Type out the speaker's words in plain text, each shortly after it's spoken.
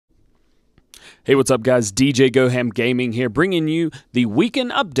Hey, what's up, guys? DjGoHam Gaming here, bringing you the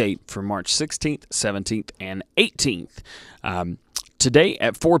weekend update for March 16th, 17th, and 18th. Today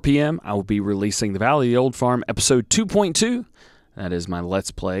at 4 p.m., I will be releasing the Valley of the Old Farm episode 2.2. That is my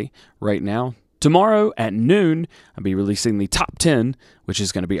Let's Play right now. Tomorrow at noon, I'll be releasing the top 10, which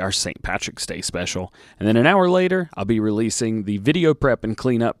is going to be our St. Patrick's Day special. And then an hour later, I'll be releasing the video prep and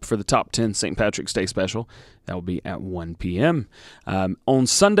cleanup for the top 10 St. Patrick's Day special. That will be at 1 p.m. On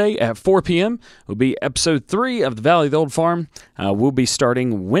Sunday at 4 p.m. will be episode 3 of the Valley of the Old Farm. We'll be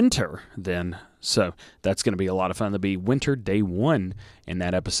starting winter then. So that's going to be a lot of fun. There'll be winter day 1 in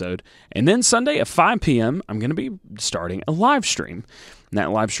that episode. And then Sunday at 5 p.m., I'm going to be starting a live stream. And that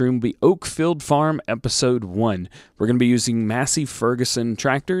live stream will be OakField Farm episode 1. We're going to be using Massey Ferguson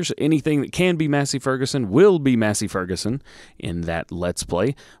tractors. Anything that can be Massey Ferguson will be Massey Ferguson in that Let's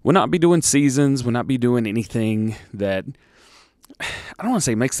Play. We'll not be doing seasons. We'll not be doing anything that, I don't want to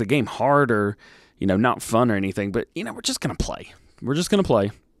say makes the game hard or, not fun or anything. But, we're just going to play. We're just going to play.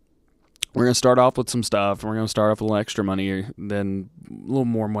 We're going to start off with some stuff, and we're going to start off with a little extra money, then a little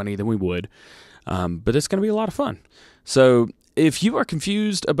more money than we would. But it's going to be a lot of fun. So if you are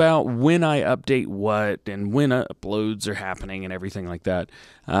confused about when I update what and when uploads are happening and everything like that,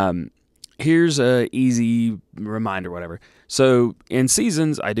 here's a easy reminder, whatever. So in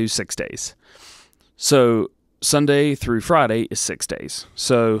seasons, I do 6 days. So Sunday through Friday is 6 days.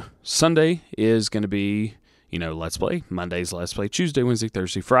 So Sunday is going to be, Let's Play. Monday's Let's Play. Tuesday, Wednesday,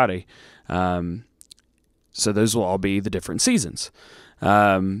 Thursday, Friday. So those will all be the different seasons.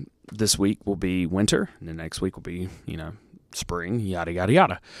 This week will be winter, and the next week will be, spring, yada, yada,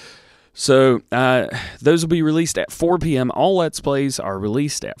 yada. So those will be released at 4 p.m. All Let's Plays are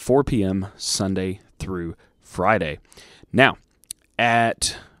released at 4 p.m. Sunday through Friday. Now,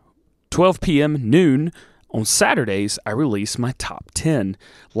 at 12 p.m. noon on Saturdays, I release my top 10.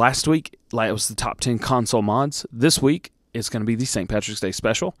 Last week, it was the top 10 console mods. This week, it's going to be the St. Patrick's Day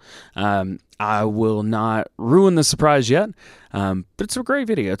special. I will not ruin the surprise yet, but it's a great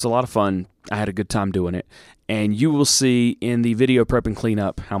video. It's a lot of fun. I had a good time doing it. And you will see in the video prep and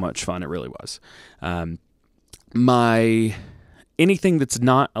cleanup how much fun it really was. Anything that's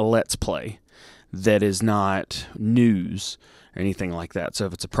not a Let's Play, that is not news or anything like that. So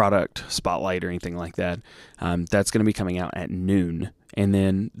if it's a product spotlight or anything like that, that's going to be coming out at noon. And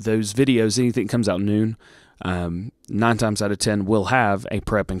then those videos, anything that comes out noon, 9 times out of 10 will have a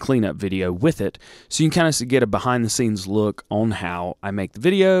prep and cleanup video with it, so you can kind of get a behind-the-scenes look on how I make the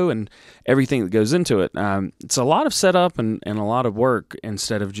video and everything that goes into it. It's a lot of setup and a lot of work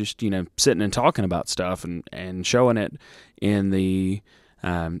instead of just sitting and talking about stuff and showing it in the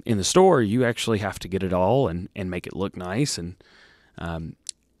store. You actually have to get it all and make it look nice, and I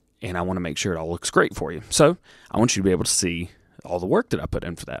want to make sure it all looks great for you. So I want you to be able to see all the work that I put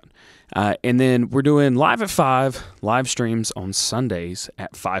in for that. And then we're doing live at 5 live streams on Sundays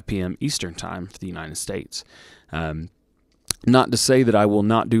at 5 p.m. Eastern time for the United States. Not to say that I will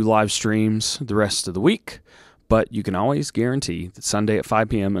not do live streams the rest of the week, but you can always guarantee that Sunday at 5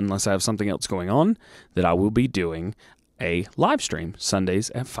 p.m., unless I have something else going on, that I will be doing a live stream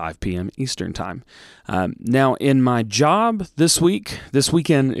Sundays at 5 p.m. Eastern time. Now, in my job this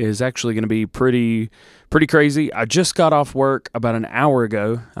weekend is actually going to be pretty crazy. I just got off work about an hour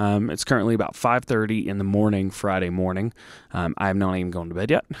ago. It's currently about 5:30 in the morning, Friday morning. I have not even gone to bed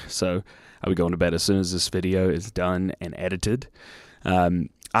yet, so I'll be going to bed as soon as this video is done and edited.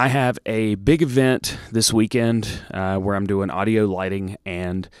 I have a big event this weekend where I'm doing audio lighting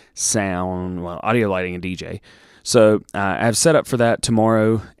and sound, audio lighting and DJ. So I have set up for that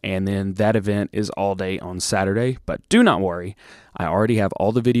tomorrow, and then that event is all day on Saturday. But do not worry, I already have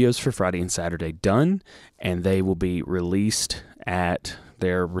all the videos for Friday and Saturday done, and they will be released at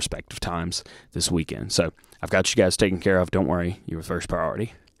their respective times this weekend. So I've got you guys taken care of. Don't worry, you're first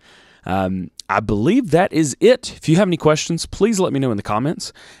priority. I believe that is it. If you have any questions, please let me know in the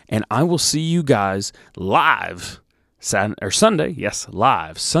comments, and I will see you guys live Sunday. Yes,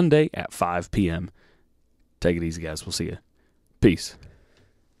 live Sunday at 5 p.m. Take it easy, guys. We'll see you. Peace.